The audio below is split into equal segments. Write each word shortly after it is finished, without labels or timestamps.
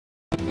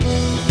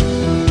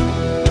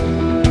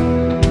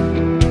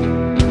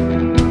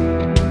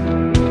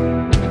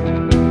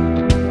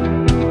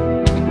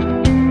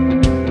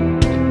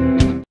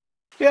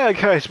Yeah,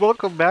 guys,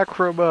 welcome back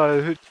from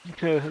I've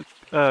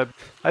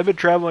been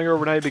traveling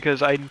overnight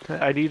because I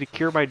need to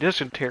cure my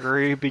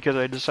dysentery because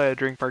I decided to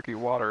drink murky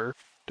water.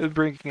 Didn't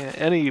drink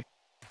any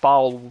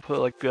bottled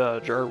like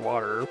jarred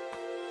water.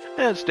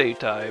 And it's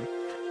daytime,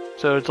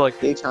 so it's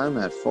like Daytime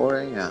at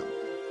 4 a.m.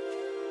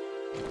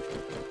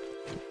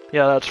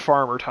 yeah, that's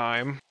farmer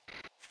time.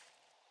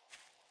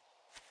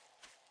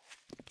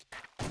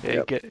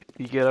 Yeah, Yep.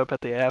 you get up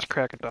at the ass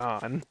crack of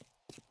dawn.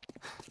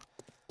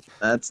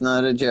 That's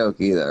not a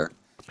joke either.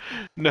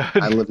 No,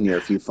 I live near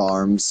a few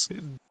farms.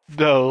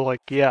 no,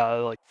 like yeah,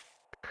 like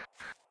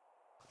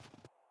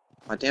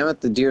Oh, damn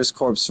it, the deer's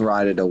corpse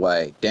rotted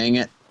away. Dang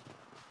it.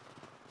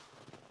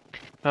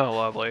 oh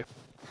lovely.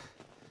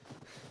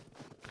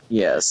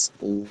 Yes,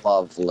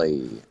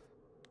 lovely.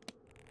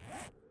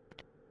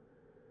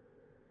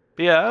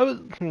 Yeah,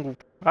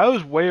 I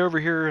was way over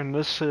here in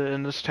this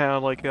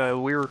town. Like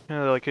we were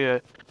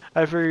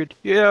I figured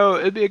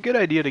it'd be a good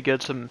idea to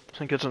get some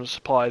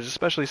supplies,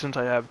 especially since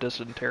I have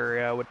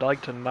dysentery. I would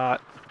like to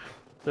not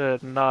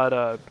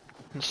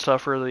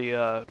suffer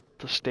the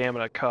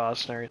stamina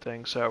costs and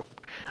everything. So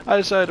I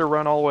decided to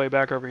run all the way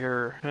back over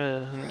here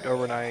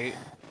overnight.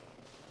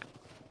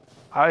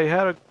 I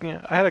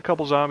had a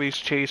couple zombies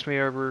chase me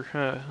over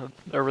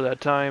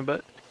that time,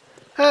 but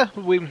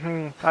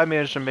I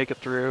managed to make it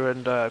through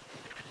and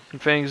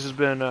Fangs has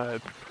been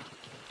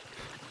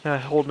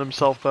holding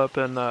himself up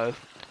in a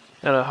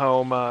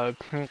home,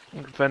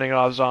 fending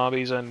off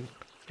zombies, and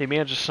he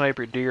managed to snipe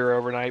a deer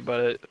overnight, but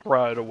it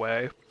rotted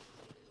away.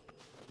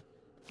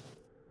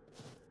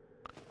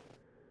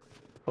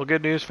 Well,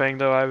 good news, Fang,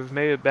 though, I've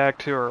made it back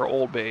to our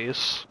old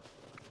base.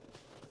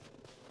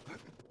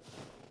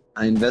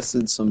 I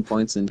invested some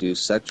points into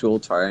sexual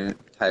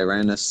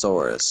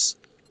Tyrannosaurus.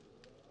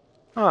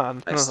 Ah,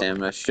 My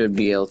stamina should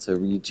be able to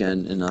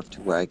regen enough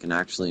to where I can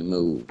actually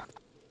move.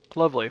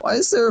 lovely. Why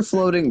is there a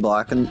floating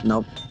block? And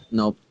nope,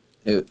 nope.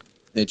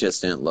 It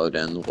just didn't load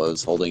in. What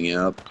was holding it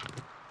up?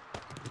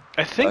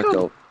 I think on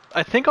Go.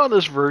 I think on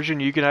this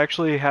version you can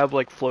actually have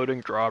like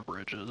floating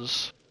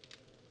drawbridges.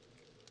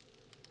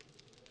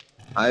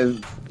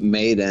 I've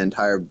made an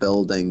entire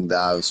building that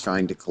I was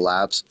trying to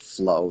collapse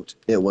float.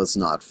 It was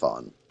not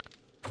fun.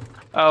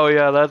 Oh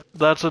yeah,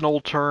 that's an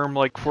old term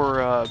like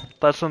for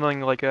that's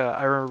something like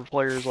I remember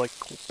players like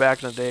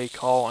back in the day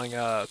calling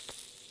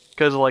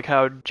because of like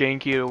how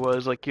janky it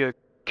was like yeah,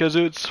 because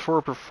it's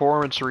for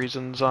performance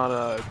reasons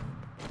on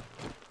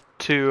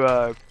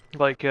to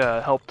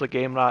help the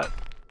game not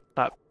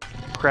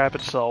crap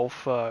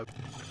itself.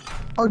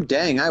 Oh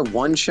dang, I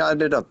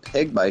one-shotted a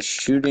pig by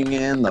shooting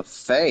it in the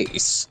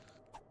face.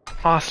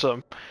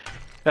 Awesome.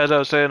 As I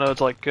was saying,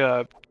 it's like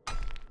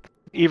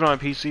even on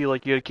PC,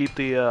 like you keep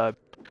the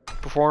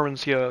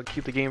performance,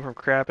 keep the game from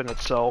crapping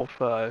itself.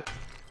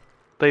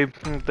 They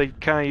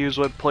kind of use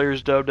what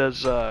players dubbed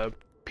as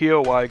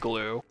POI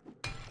glue.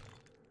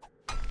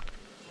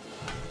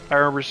 I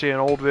remember seeing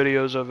old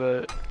videos of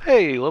it.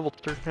 Hey, level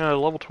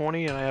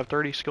 20, and I have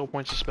 30 skill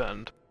points to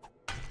spend.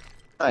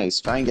 Nice,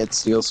 try and get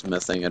steel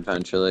smithing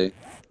eventually.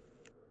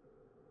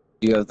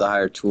 You have the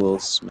higher tool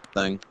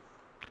smithing,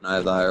 and I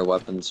have the higher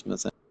weapon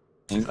smithing.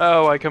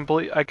 Oh, I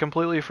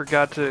completely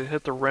forgot to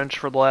hit the wrench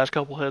for the last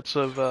couple hits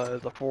of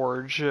the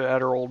forge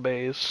at our old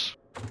base.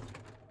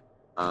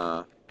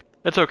 Uh,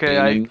 It's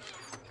okay. meaning,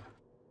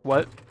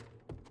 What?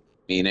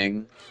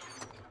 meaning,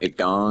 it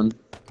gone.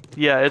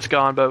 Yeah, it's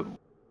gone. But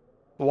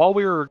while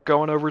we were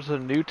going over to the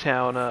new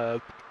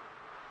town,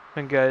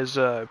 and guys,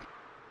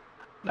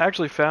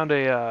 actually found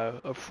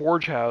a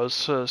forge house.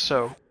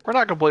 So we're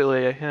not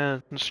completely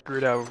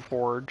screwed out of a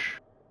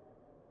forge.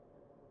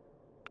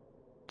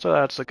 So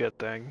that's a good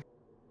thing.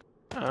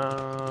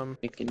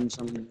 Making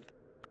some.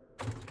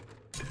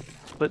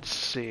 Let's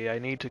see. I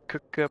need to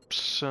cook up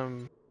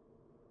some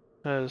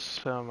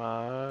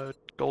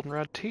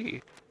goldenrod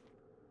tea.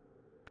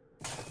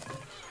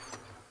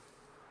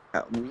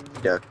 We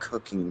need a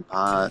cooking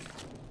pot.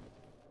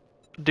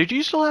 Did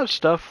you still have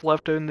stuff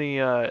left in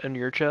the in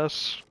your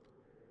chests?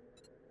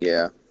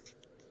 Yeah.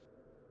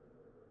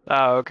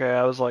 Oh, okay.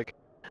 I was like,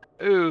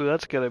 ooh,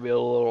 that's gonna be a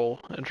little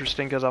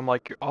interesting because I'm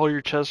like, all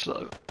your chests,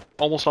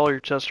 almost all your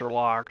chests are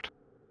locked.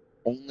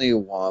 Only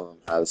one of them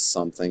has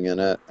something in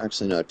it.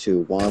 Actually, no,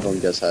 two. One of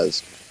them just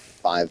has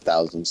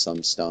 5,000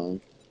 some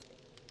stone.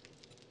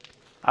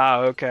 Ah,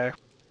 okay.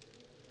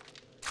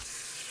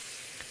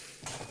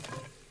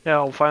 Yeah,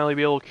 I'll finally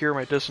be able to cure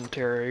my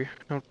dysentery.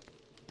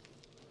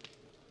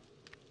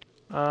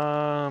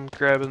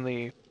 Grabbing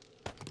the.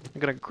 I'm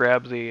gonna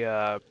grab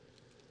the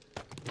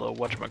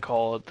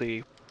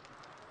whatchamacallit,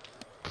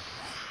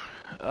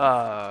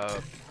 uh,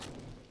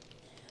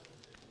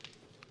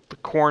 the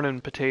corn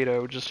and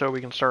potato, just so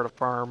we can start a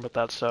farm with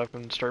that stuff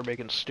and start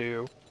making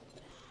stew.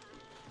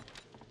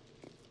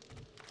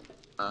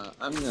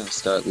 I'm gonna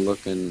start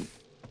looking.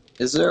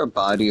 Is there a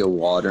body of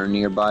water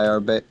nearby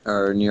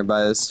or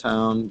nearby this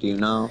town? Do you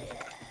know?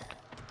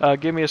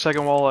 Give me a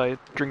second while I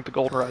drink the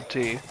goldenrod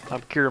tea.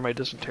 I'm curing my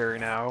dysentery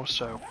now,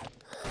 so.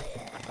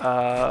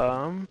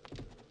 Um,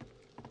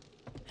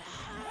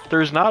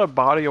 there's not a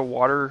body of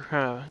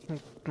water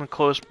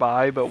close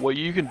by, but what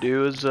you can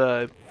do is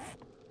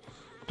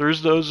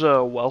there's those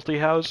wealthy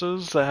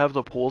houses that have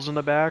the pools in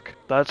the back.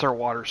 That's our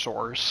water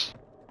source.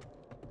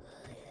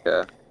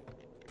 Yeah.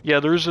 Yeah,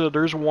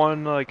 there's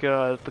one like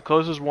the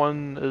closest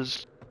one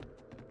is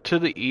to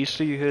the east.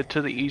 You hit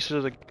to the east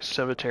of the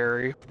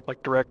cemetery,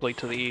 like directly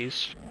to the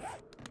east.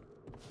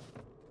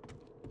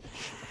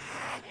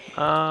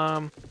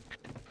 Um,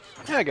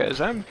 yeah, guys,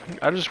 I'm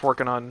just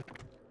working on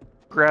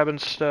grabbing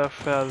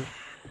stuff out of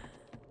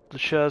the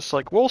chest.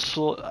 Like we'll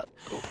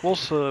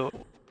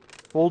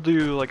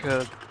do like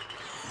a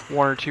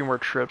one or two more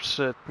trips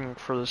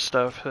for this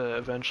stuff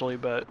eventually,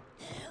 but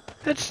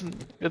it's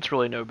it's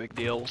really no big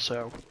deal.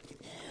 So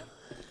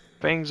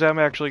things I'm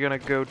actually gonna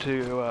go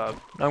to.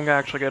 I'm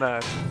actually gonna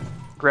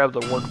grab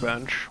the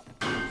workbench.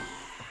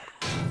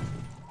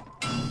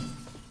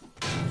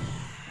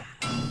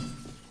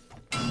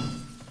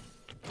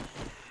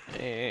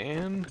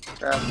 And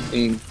Trap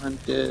being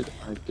hunted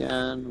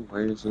again.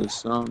 Where's the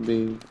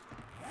zombie?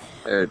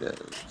 There it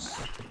is.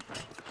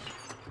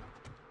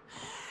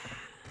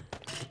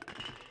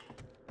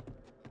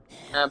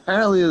 And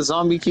apparently the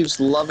zombie keeps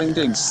loving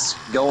to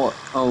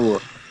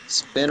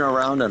spin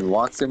around and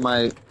walk through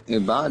my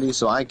body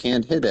so I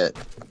can't hit it.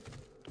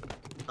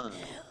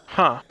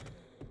 huh.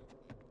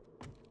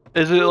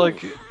 Is it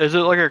like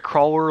a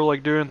crawler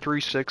like doing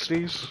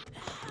 360s?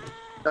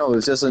 No, it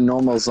was just a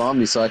normal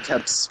zombie, so I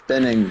kept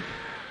spinning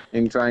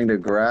and trying to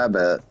grab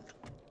it.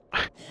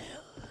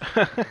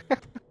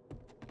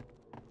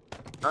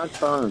 Not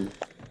fun.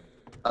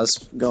 I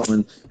was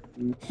going,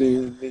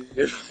 baby,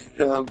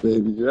 right on,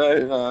 baby,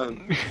 right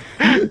on.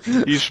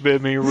 You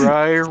spin me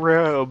right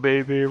around,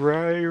 baby,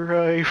 right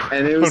around.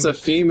 And it was a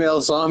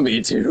female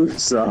zombie too,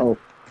 so.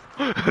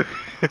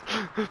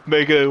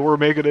 We're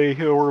making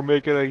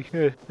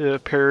a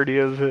parody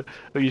of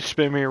you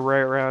spin me right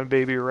around,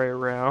 baby, right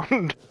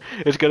around.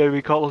 It's gonna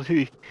be called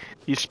you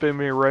spin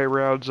me right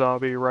round,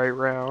 zombie, right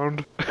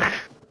round.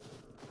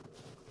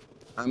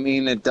 I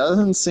mean, it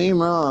doesn't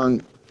seem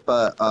wrong,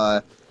 but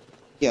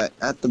yeah,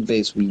 at the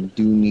base we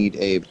do need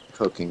a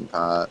cooking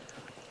pot.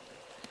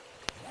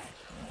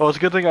 Well, it's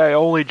a good thing I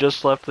only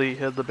just left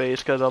the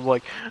base because I'm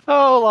like,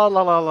 oh la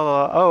la la la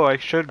la. Oh, I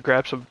should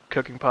grab some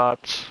cooking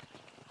pots.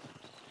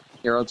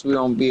 Or else we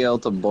won't be able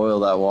to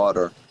boil that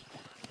water.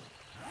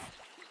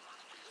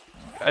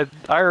 I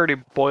already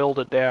boiled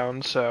it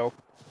down, so.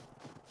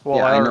 Well,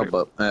 Yeah, I I know,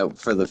 already. but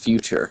for the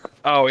future.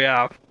 Oh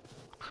yeah.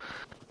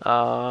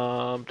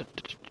 Um.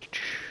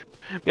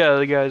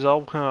 Yeah, guys,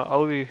 I'll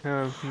be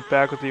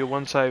back with you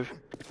once I've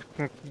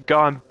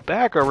gone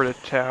back over to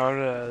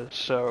town.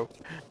 So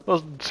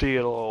we'll see you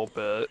in a little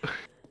bit.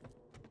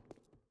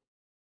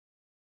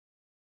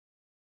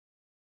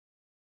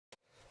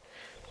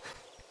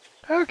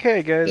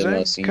 Okay, guys, The I'm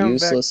most coming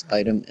back. useless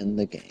item in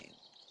the game.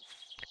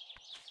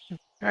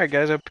 All right,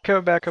 guys, I'm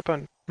coming back up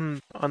on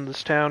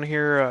this town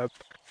here.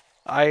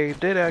 I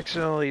did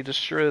accidentally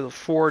destroy the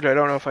forge. I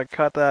don't know if I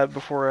cut that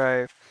before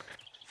I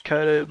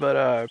cut it, but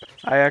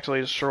I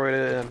actually destroyed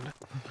it, and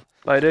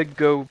I did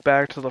go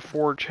back to the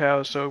forge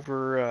house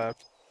over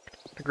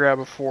to grab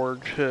a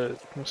forge,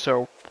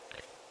 so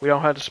we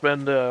don't have to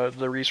spend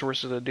the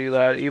resources to do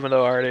that, even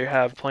though I already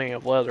have plenty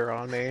of leather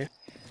on me.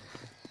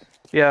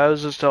 Yeah, I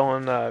was just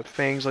telling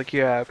Fangs, like,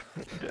 yeah,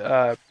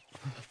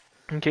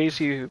 in case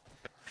you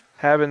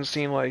haven't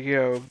seen, like,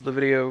 the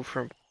video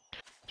from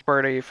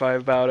Sparta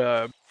 85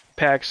 about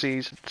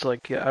Paxies, it's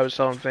like, yeah, I was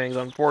telling Fangs,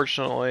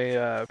 unfortunately,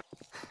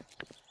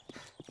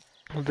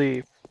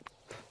 the,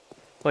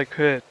 like,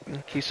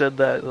 he said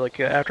that, like,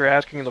 after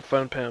asking the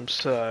Fun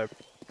Pimps don't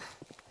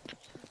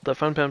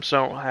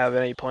have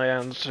any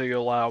plans to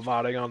allow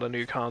modding on the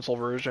new console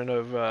version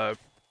of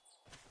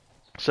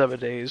 7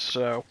 Days,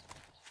 so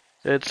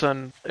it's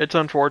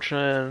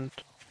unfortunate. And,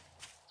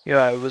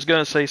 yeah, I was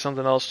gonna say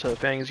something else to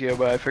Fangs, but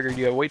I figured,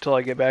 wait till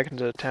I get back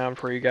into town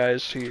for you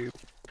guys to,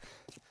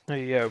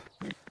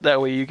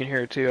 that way you can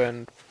hear it too.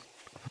 And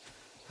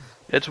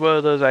it's one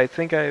of those, I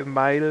think I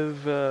might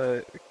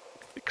have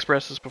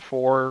expressed this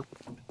before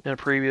in a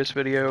previous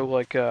video,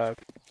 like,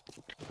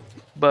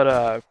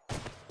 but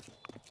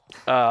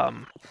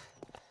um,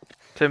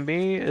 to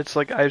me, it's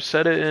like I've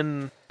said it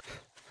in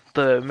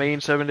the main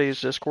 7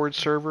 Days Discord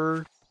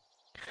server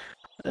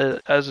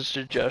as a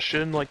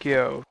suggestion, like,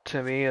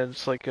 to me,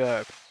 it's like,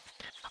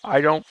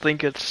 I don't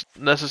think it's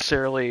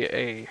necessarily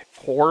a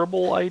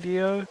horrible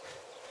idea,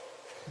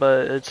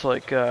 but it's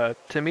like, to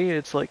me,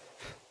 it's like,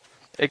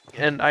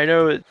 and I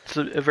know it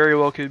very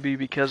well could be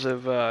because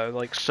of,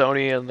 like,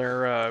 Sony and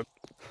their,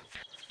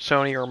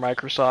 Sony or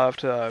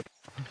Microsoft,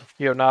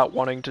 not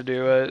wanting to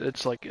do it.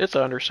 It's like, it's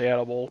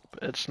understandable.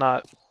 It's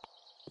not,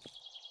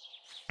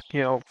 you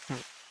know,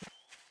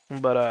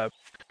 but,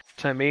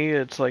 to me,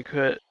 it's like,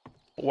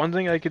 one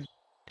thing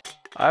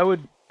I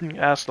would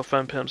ask the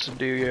Fun Pimps to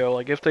do,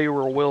 like, if they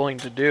were willing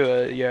to do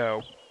it,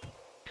 it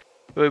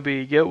would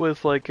be get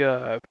with, like,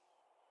 some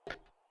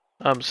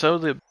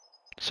of the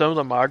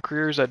mod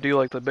creators that do,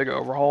 like, the big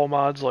overhaul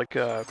mods, like,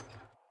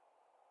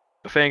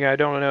 Fang, I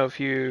don't know if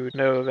you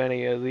know of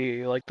any of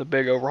the like the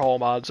big overhaul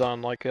mods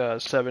on like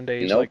 7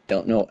 days. Like Nope,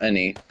 don't know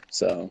any.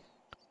 So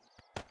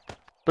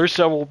there's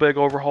several big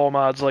overhaul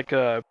mods. Like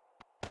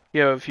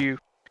if you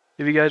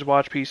guys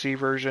watch PC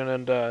version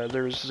and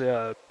there's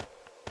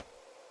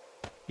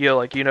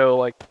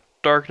like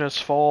Darkness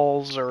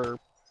Falls or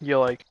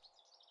like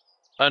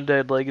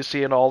Undead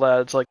Legacy and all that.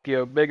 It's like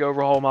big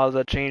overhaul mods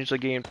that change the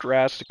game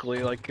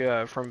drastically, like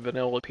from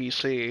vanilla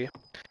PC.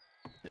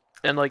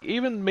 And like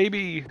even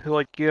maybe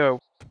like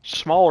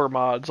smaller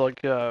mods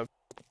like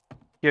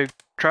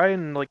try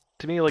and like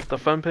to me like the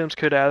fun pimps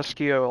could ask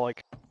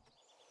like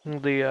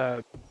the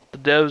uh the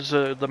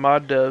devs the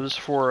mod devs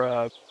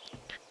for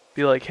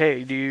be like,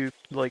 hey, do you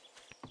like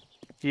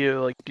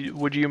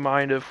would you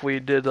mind if we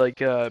did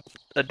like a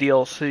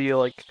DLC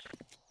like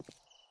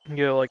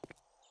like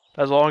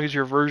as long as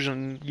your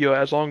version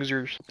as long as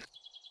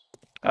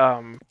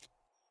um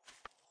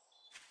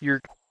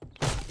your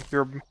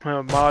your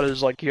mod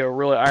is like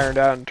really ironed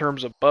out in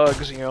terms of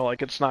bugs,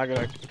 like it's not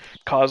gonna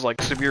cause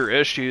like severe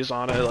issues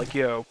on it, like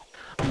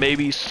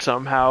maybe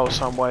somehow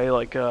some way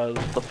like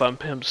the fun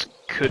pimps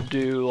could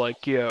do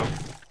like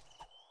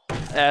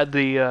add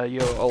the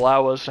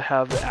allow us to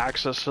have the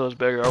access to those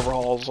big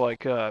overhauls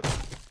like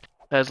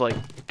as like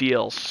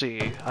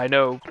DLC. I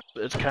know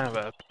it's kind of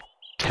a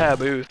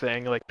taboo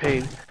thing, like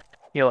paid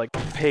like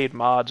paid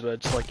mods, but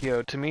it's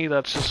like to me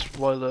that's just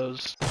one of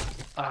those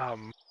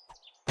um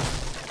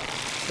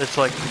it's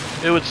like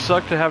it would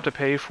suck to have to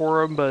pay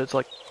for them, but it's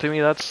like to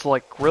me that's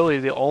like really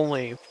the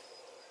only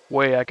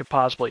way I could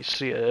possibly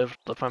see it if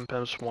the Fun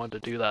Pimps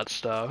wanted to do that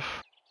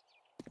stuff.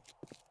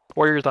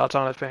 What are your thoughts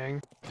on it,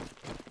 Fang?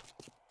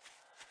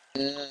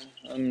 yeah,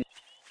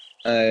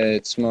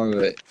 it's more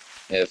of a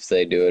if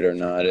they do it or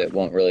not. It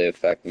won't really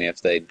affect me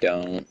if they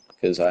don't,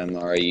 because I'm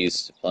already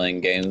used to playing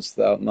games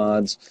without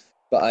mods.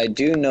 But I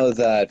do know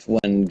that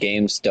when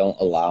games don't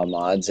allow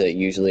mods, it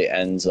usually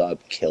ends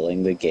up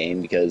killing the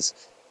game because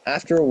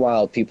after a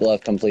while, people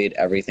have completed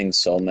everything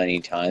so many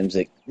times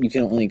that you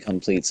can only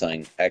complete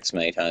something X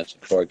many times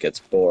before it gets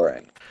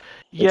boring.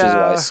 Which is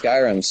why Yeah,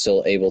 Skyrim's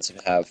still able to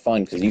have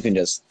fun because you can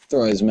just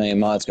throw as many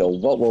mods, go,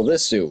 what will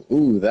this do?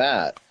 Ooh,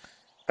 that.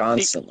 e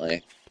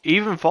Constantly.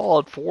 even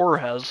Fallout 4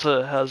 has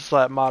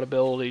that mod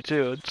ability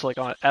too. It's like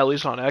on at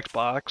least on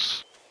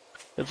Xbox.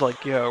 It's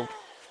like it,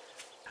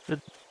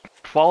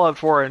 Fallout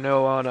 4 I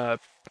know on a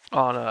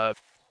Holy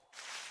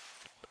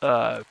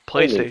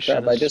PlayStation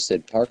crap, I is just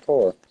did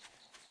parkour.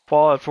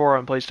 Fallout 4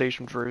 on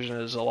PlayStation version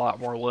is a lot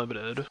more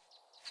limited.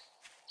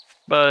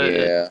 But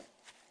Yeah.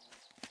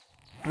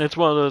 it's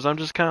one of those. I'm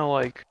just kind of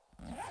like,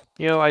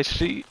 I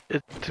see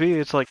it to me.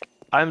 It's like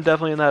I'm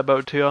definitely in that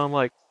boat too. I'm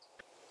like,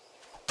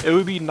 it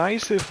would be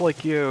nice if like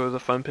the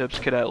Fun Pips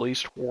could at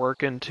least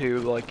work into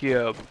like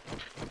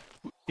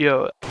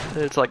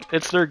it's like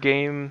it's their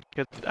game.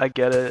 I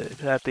get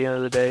it. At the end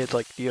of the day, it's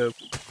like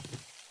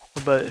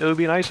but it would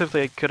be nice if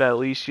they could at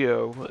least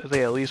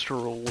they at least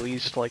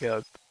released like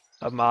a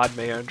mod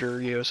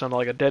manager, something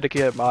like a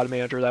dedicated mod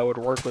manager that would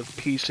work with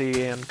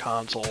PC and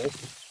console.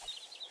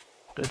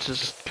 It's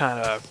just kind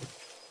of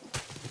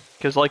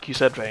because, like you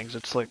said, Fangs,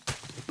 it's like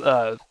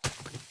uh,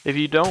 if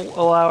you don't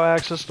allow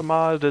access to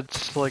mods,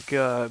 it's like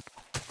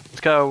it's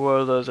kind of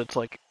one of those. It's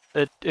like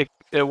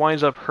it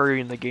winds up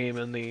hurting the game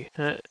in the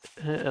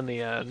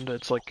end.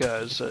 It's like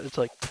it's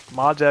like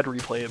mods add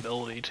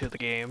replayability to the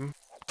game.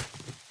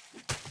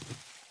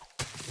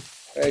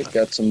 Right,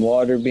 got some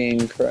water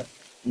being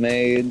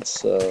made,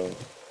 so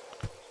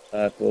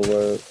that will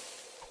work.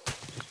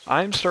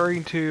 I'm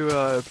starting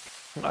to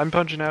I'm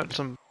punching out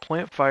some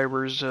plant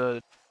fibers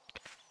and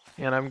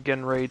I'm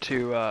getting ready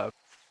to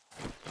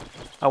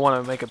I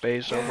want to make a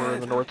base over in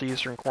the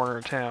northeastern corner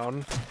of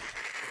town.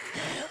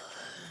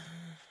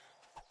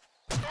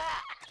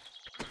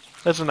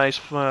 That's a nice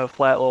flat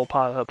little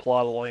plot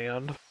of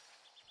land.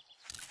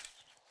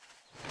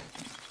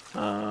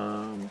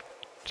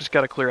 Just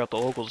gotta clear out the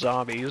local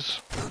zombies.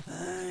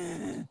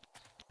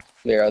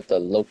 Clear out the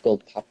local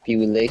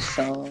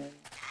population.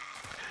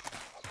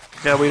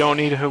 Yeah, we don't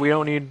need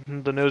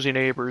the nosy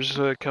neighbors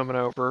coming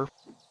over.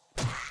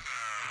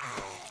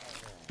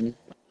 Hmm.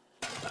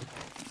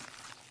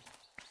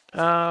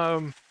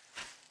 Um,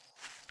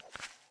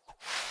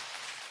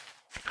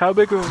 how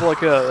big of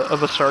like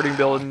a starting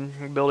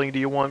building do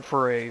you want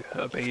for a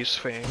base,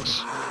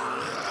 Fangs?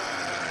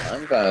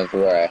 I'm kind of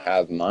where I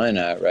have mine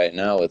at right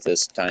now with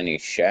this tiny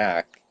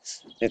shack.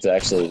 It's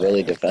actually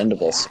really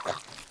defendable.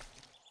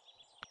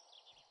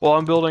 Well,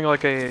 I'm building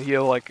like a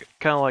like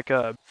kind of like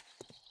a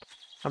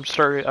I'm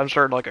starting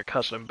like a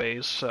custom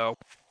base, so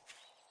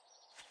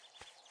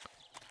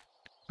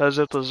as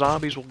if the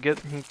zombies will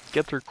get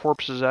their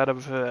corpses out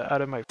of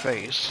my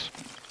face.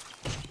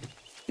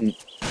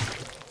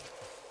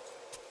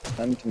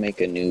 Time to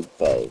make a new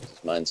bow,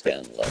 'cause mine's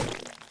getting low.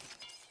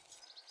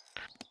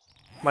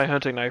 My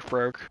hunting knife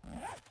broke.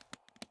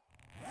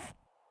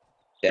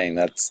 Dang,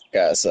 that's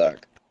gotta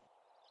suck.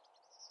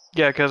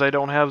 Yeah, because I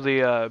don't have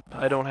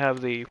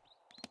the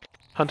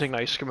hunting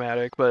knife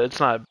schematic, but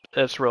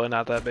it's really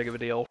not that big of a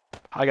deal.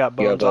 I got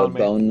You have bones a on me.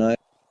 bone knife?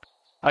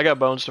 I got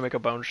bones to make a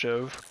bone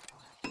shiv.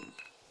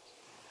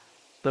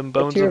 Them What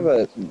bones tier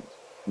of and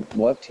a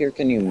what tier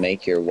can you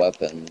make your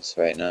weapons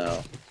right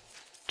now?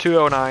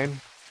 209.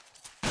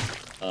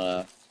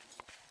 Uh,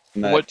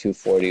 I'm What? at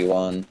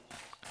 241.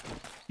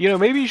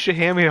 Maybe you should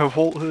hand me a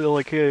whole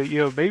like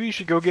maybe you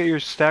should go get your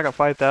stack of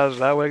 5,000.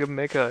 That way I can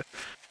make a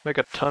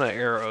ton of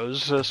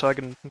arrows, so I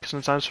can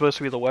since I'm supposed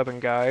to be the weapon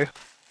guy.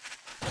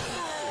 I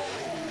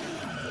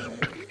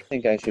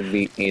think I should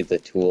be the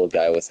tool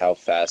guy with how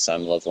fast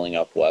I'm leveling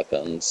up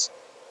weapons.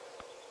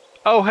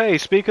 Oh hey,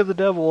 speak of the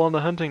devil on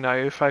the hunting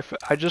knife.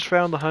 I just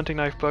found the hunting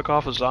knife book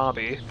off a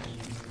zombie.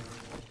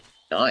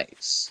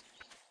 Nice.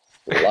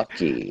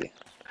 Lucky.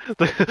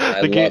 the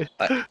I the love game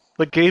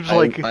the game's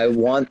like I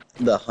want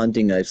the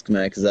hunting knife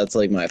schematic because that's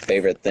like my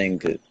favorite thing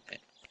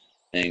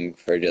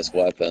for just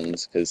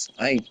weapons because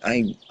I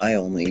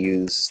only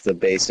use the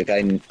basic.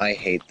 I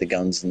hate the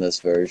guns in this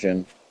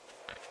version.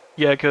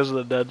 yeah, because of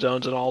the dead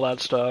zones and all that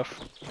stuff.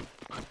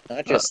 Not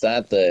Uh, just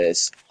that, the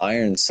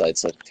iron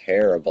sights look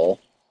terrible.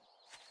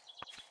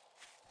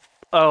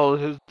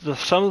 oh,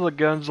 some of the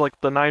guns like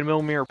the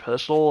 9mm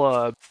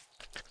pistol.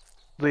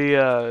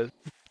 The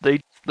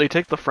they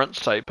take the front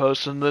sight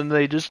post and then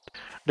they just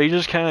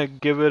kind of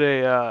give it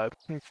a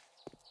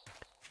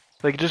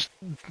they just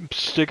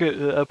stick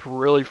it up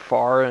really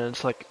far and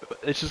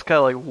it's just kind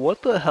of like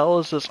what the hell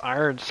is this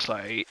iron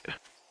sight?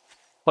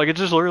 Like it's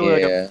just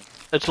literally Yeah.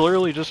 it's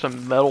literally just a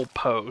metal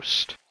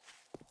post.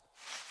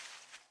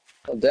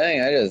 Well,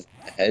 dang, I just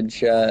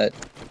headshot.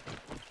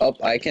 Oh,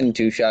 I can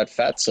two-shot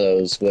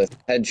fatzos with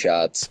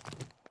headshots.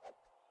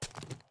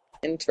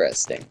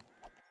 Interesting.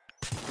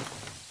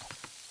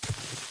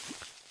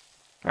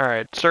 All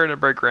right, starting to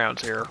break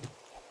grounds here.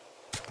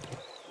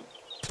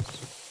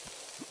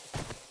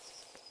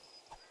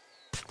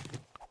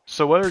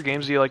 So what other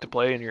games do you like to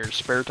play in your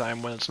spare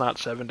time when it's not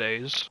 7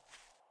 days?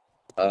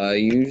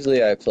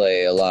 Usually I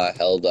play a lot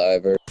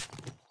Helldiver,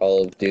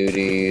 Call of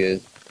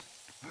Duty.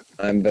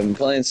 I've been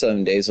playing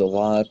 7 days a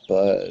lot,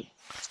 but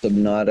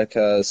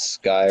Subnautica,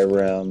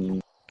 Skyrim,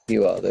 a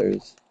few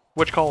others.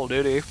 Which Call of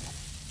Duty?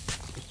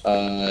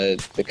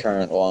 The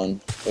current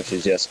one, which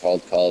is just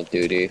called Call of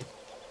Duty,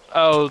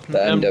 Oh, the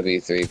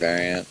MW3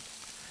 variant.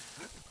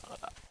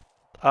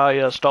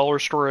 yes, Dollar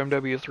Store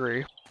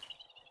MW3.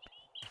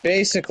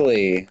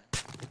 Basically,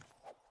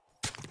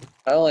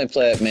 I only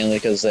play it mainly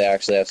because they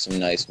actually have some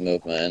nice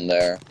movement in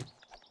there.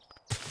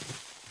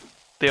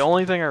 The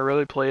only thing I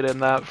really played in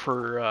that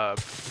for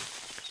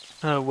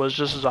was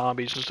just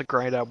zombies, just to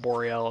grind out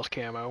Borealis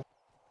camo.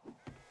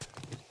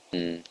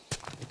 Hmm.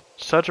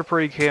 Such a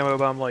pretty camo,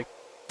 but I'm like,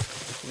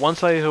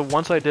 once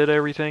I did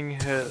everything,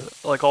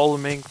 like all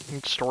the main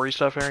story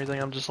stuff and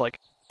everything, I'm just like,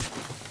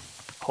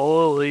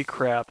 holy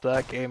crap,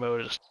 that game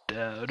mode is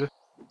dead.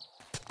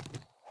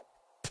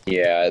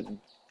 Yeah,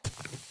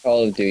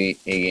 Call of Duty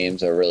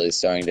games are really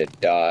starting to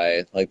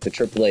die. Like, the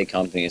AAA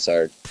companies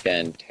are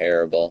getting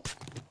terrible.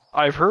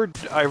 I've heard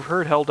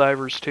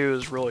Helldivers 2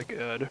 is really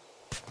good.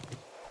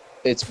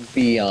 It's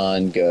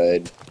beyond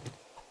good.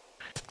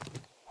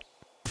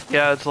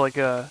 Yeah, it's like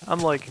I'm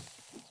like,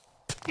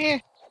 eh.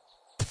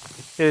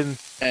 And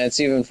And it's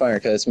even funnier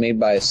because it's made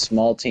by a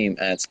small team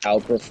and it's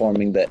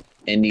outperforming the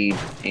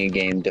indie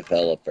game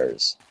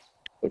developers,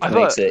 which I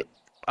makes thought it.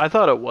 I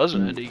thought it was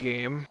an indie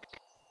game.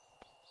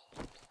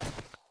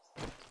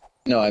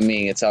 No, I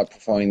mean it's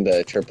outperforming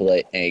the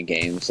AAA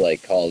games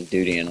like Call of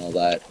Duty and all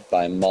that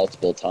by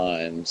multiple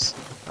times.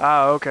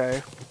 Ah,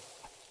 okay.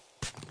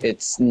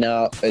 It's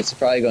now. It's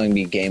probably going to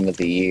be Game of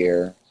the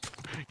Year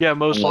Yeah,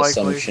 most unless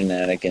some likely.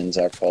 shenanigans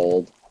are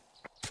pulled.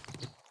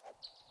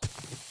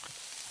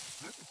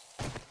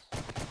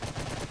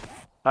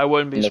 I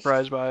wouldn't be And the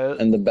surprised by it.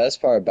 and the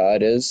best part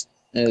about it is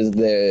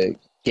the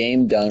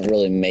game doesn't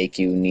really make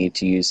you need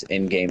to use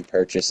in-game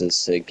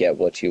purchases to get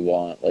what you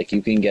want. Like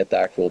you can get the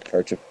actual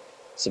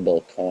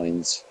purchasable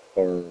coins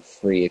for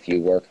free if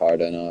you work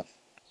hard enough.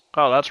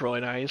 Oh, that's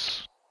really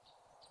nice.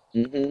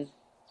 Mm-hmm.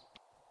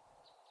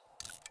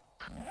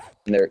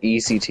 And they're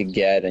easy to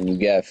get, and you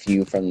get a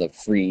few from the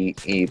free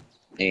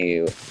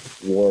a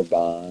war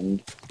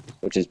bond,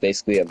 which is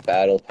basically a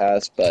battle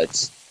pass, but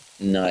it's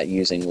not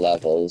using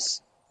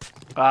levels.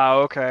 Ah,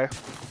 okay.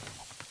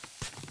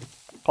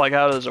 Like,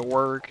 how does it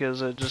work?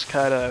 Is it just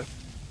kind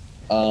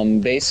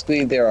of...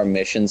 Basically, there are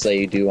missions that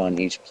you do on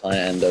each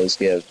planet, and those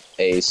give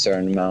a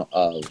certain amount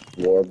of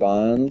war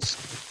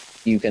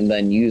bonds. You can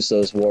then use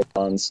those war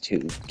bonds to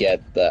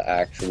get the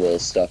actual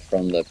stuff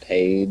from the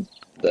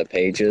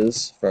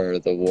pages for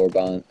the war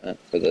bond,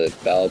 for the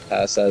battle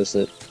pass as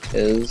it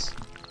is.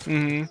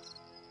 Mm-hmm.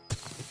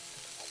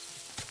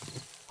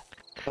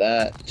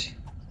 That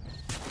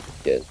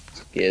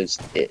gives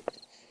it.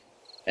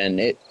 And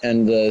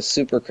the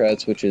super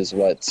credits, which is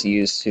what's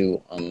used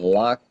to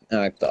unlock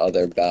the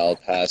other battle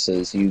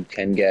passes, you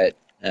can get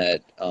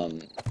at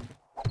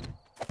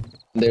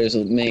there's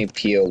many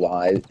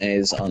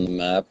POIs on the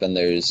map, and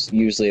there's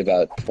usually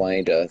about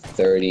 20 to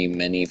 30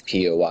 mini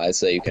POIs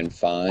that you can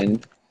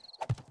find.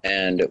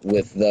 And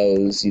with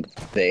those,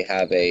 they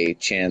have a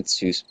chance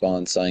to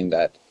spawn something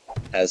that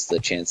has the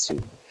chance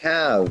to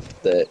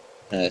have the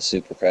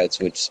super credits,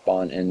 which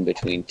spawn in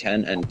between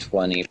 10 and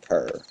 20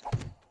 per.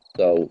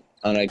 So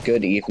on a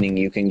good evening,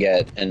 you can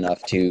get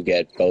enough to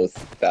get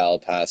both battle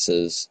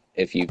passes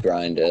if you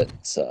grind it.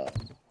 So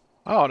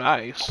Oh,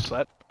 nice.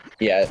 That.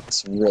 yeah,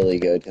 it's really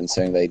good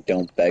considering they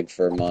don't beg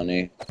for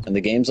money. And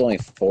the game's only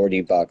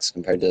 $40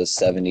 compared to the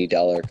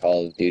 $70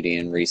 Call of Duty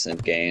in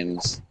recent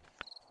games.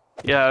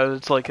 Yeah,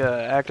 it's like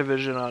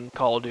Activision on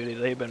Call of Duty.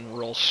 They've been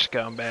real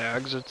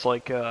scumbags. It's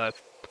like And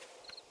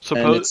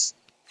suppose.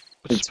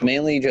 it's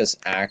mainly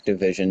just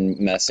Activision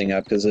messing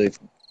up because the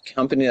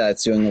company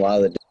that's doing a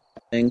lot of the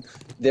developing,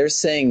 they're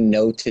saying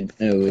no to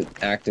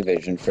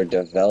Activision for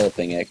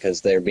developing it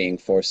because they're being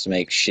forced to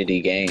make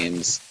shitty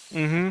games.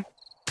 Mm-hmm.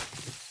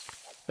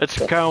 It's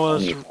The kind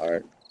of funny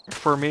part.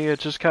 for me.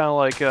 It's just kind of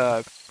like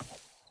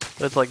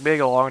it's like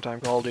being a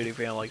long-time Call of Duty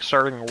fan. Like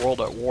starting a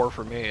World at War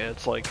for me.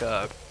 It's like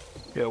World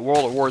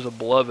at War is a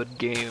beloved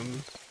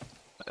game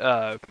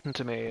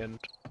to me, and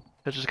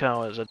it just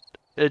kind of is.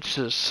 It's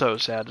just so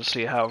sad to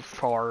see how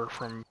far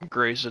from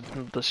grace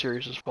the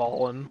series has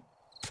fallen.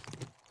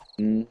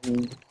 hmm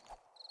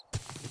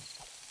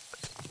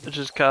It's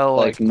just kind of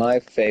Like like. my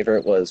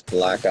favorite was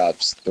Black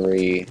Ops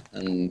 3,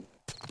 and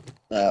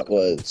that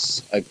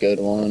was a good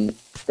one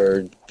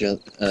for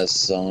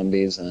just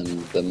zombies, and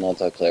the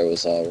multiplayer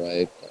was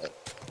alright. But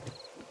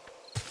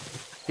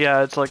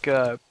Yeah, it's like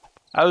I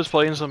was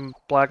playing some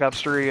Black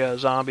Ops 3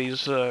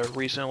 zombies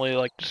recently,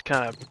 like just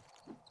kind of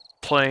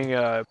playing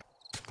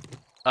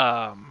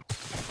um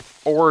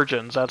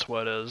Origins. That's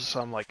what it is.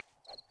 I'm like,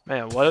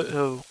 man, what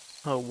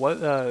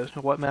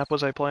map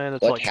was I playing?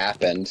 It's what like,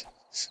 happened?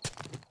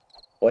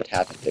 What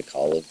happened to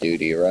Call of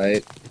Duty,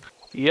 right?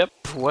 yep,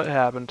 what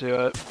happened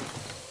to it?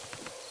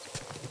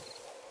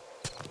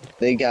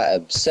 They got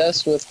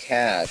obsessed with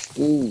cash.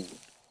 Ooh,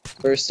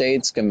 first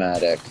aid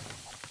schematic.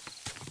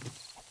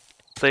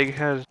 They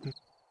had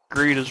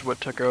greed is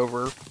what took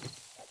over.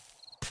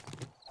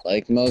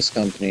 Like most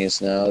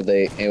companies now,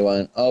 they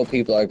went, oh,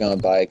 people are gonna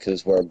buy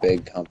because we're a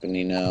big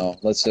company now.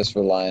 Let's just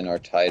rely on our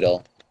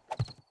title.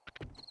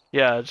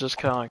 Yeah, it's just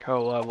kind of like,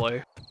 oh,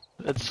 lovely.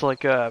 It's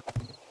like I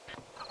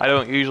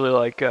don't usually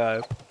like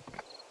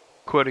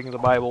quoting the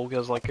Bible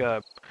because like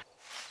I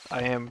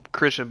am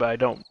Christian, but I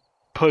don't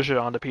push it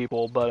onto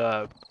people.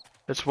 But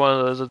it's one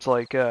of those. It's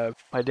like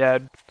my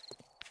dad,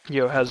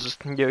 has this,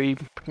 he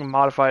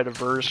modified a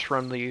verse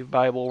from the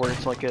Bible where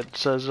it's like it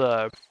says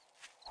uh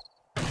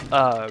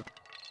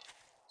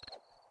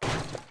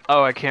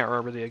oh, I can't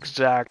remember the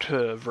exact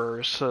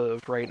verse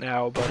right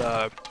now,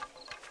 but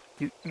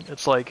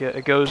it's like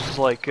it goes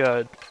like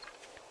the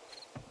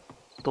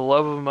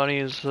love of money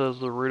is the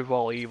root of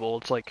all evil.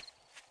 It's like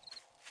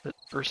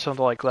or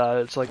something like that.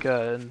 It's like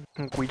and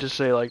we just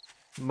say like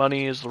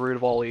money is the root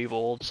of all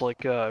evil. It's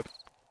like and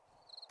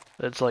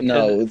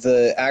No,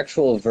 the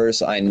actual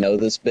verse I know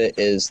this bit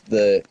is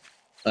the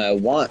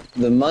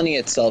money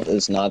itself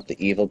is not the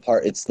evil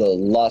part. It's the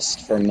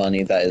lust for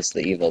money that is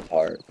the evil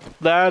part.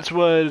 that's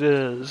what it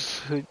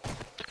is.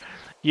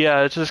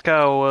 Yeah, it's just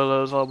kind of one of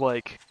those. I'm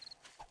like,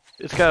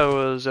 it's kind of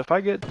was if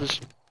I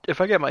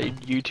get my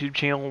YouTube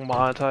channel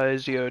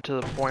monetized, to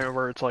the point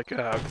where it's like,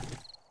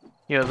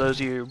 those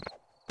of you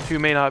who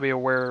may not be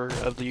aware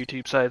of the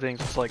YouTube side of things,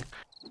 it's like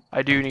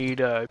I do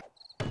need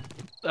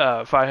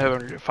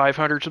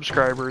 500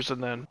 subscribers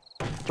and then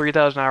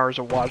 3,000 hours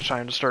of watch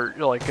time to start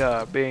like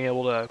being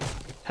able to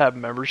have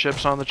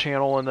memberships on the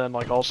channel and then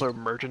like also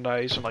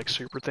merchandise and like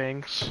super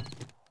things.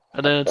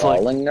 And then it's like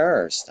Brawling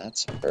nurse,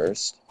 that's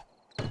first.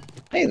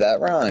 Hey, that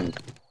rhymed.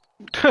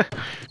 and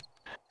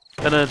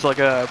then it's like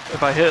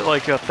if I hit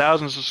like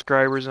 1,000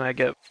 subscribers and I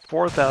get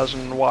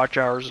 4,000 watch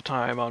hours of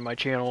time on my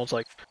channel, it's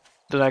like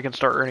then I can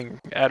start earning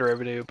ad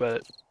revenue.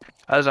 But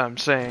as I'm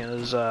saying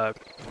is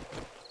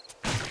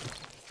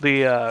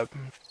the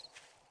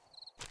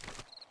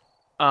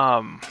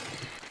um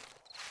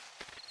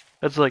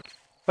it's like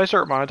if I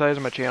start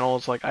monetizing my channel,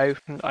 it's like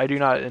I do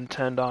not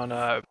intend on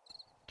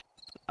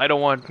I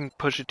don't want to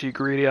push it too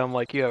greedy. I'm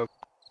like,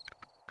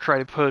 try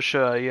to push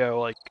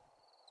like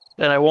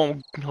and I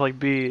won't like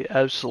be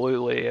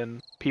absolutely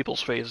in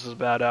people's faces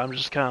about it. I'm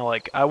just kind of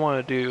like I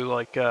want to do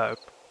like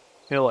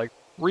like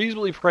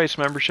reasonably priced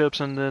memberships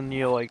and then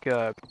like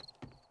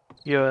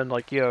and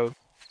like and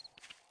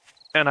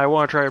I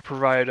want to try to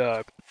provide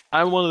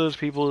I'm one of those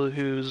people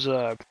who's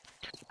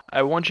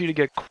I want you to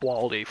get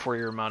quality for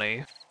your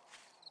money.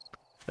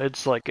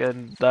 It's like,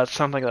 and that's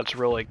something that's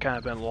really kind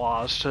of been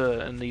lost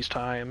in these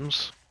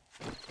times.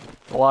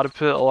 A lot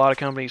of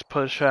companies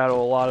push out a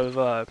lot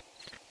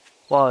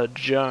of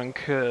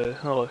junk,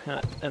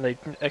 and they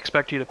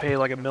expect you to pay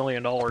like $1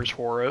 million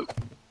for it.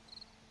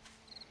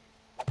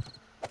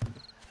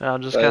 And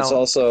I'm just But kind it's of,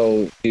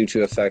 also due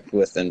to effect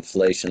with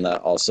inflation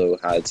that also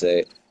adds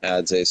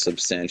a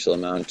substantial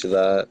amount to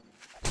that.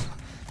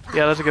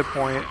 yeah, that's a good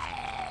point.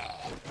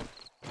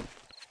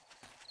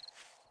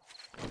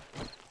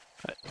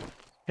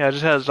 Yeah, I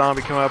just had a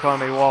zombie come up on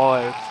me while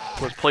I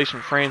was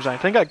placing frames. And I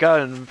think I got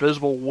an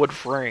invisible wood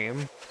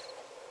frame.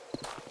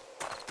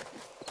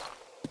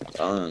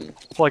 Done.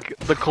 Like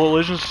the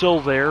collision's still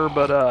there,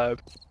 but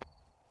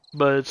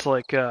but it's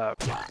like,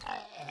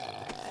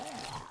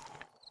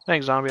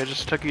 thanks, zombie. I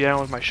just took you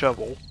down with my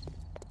shovel.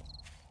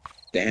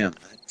 Damn,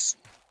 that's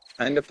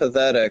kind of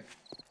pathetic.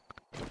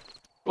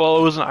 Well,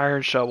 it was an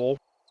iron shovel.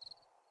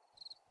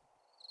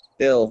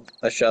 Still,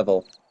 a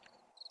shovel.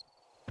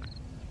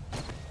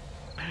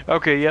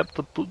 Okay, yep.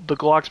 The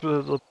clock's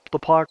the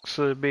clock's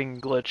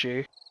being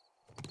glitchy.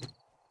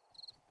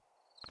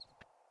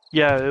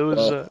 Yeah, it was.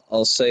 Well,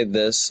 I'll say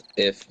this.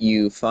 If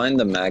you find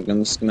the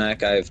Magnum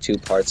schematic, I have two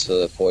parts for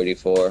the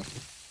 44.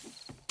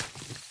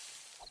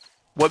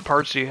 What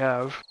parts do you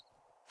have?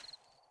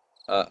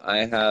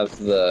 I have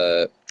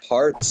the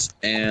parts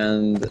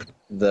and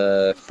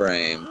the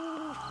frame.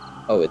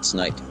 Oh, it's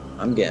nighttime.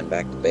 I'm getting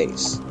back to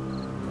base.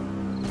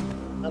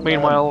 I'm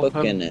Meanwhile,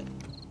 booking it.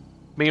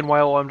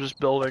 I'm just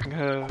building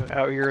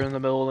out here in the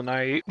middle of the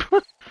night.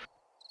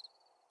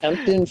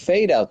 Tempting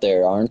fate out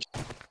there, aren't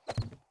you?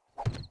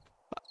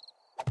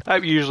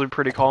 I'm usually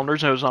pretty calm.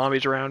 There's no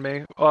zombies around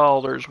me.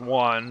 Well, there's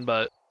one,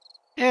 but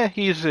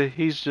he's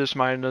just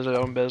minding his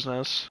own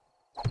business.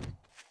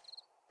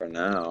 For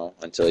now,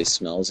 until he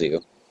smells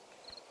you.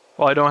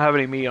 Well, I don't have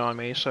any meat on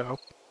me, so.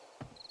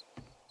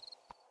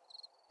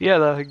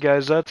 Yeah,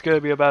 guys, that's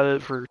gonna be about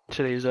it for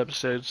today's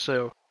episode.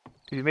 So,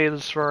 if you made it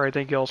this far, I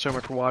thank you all so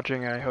much for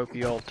watching. I hope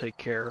you all take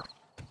care.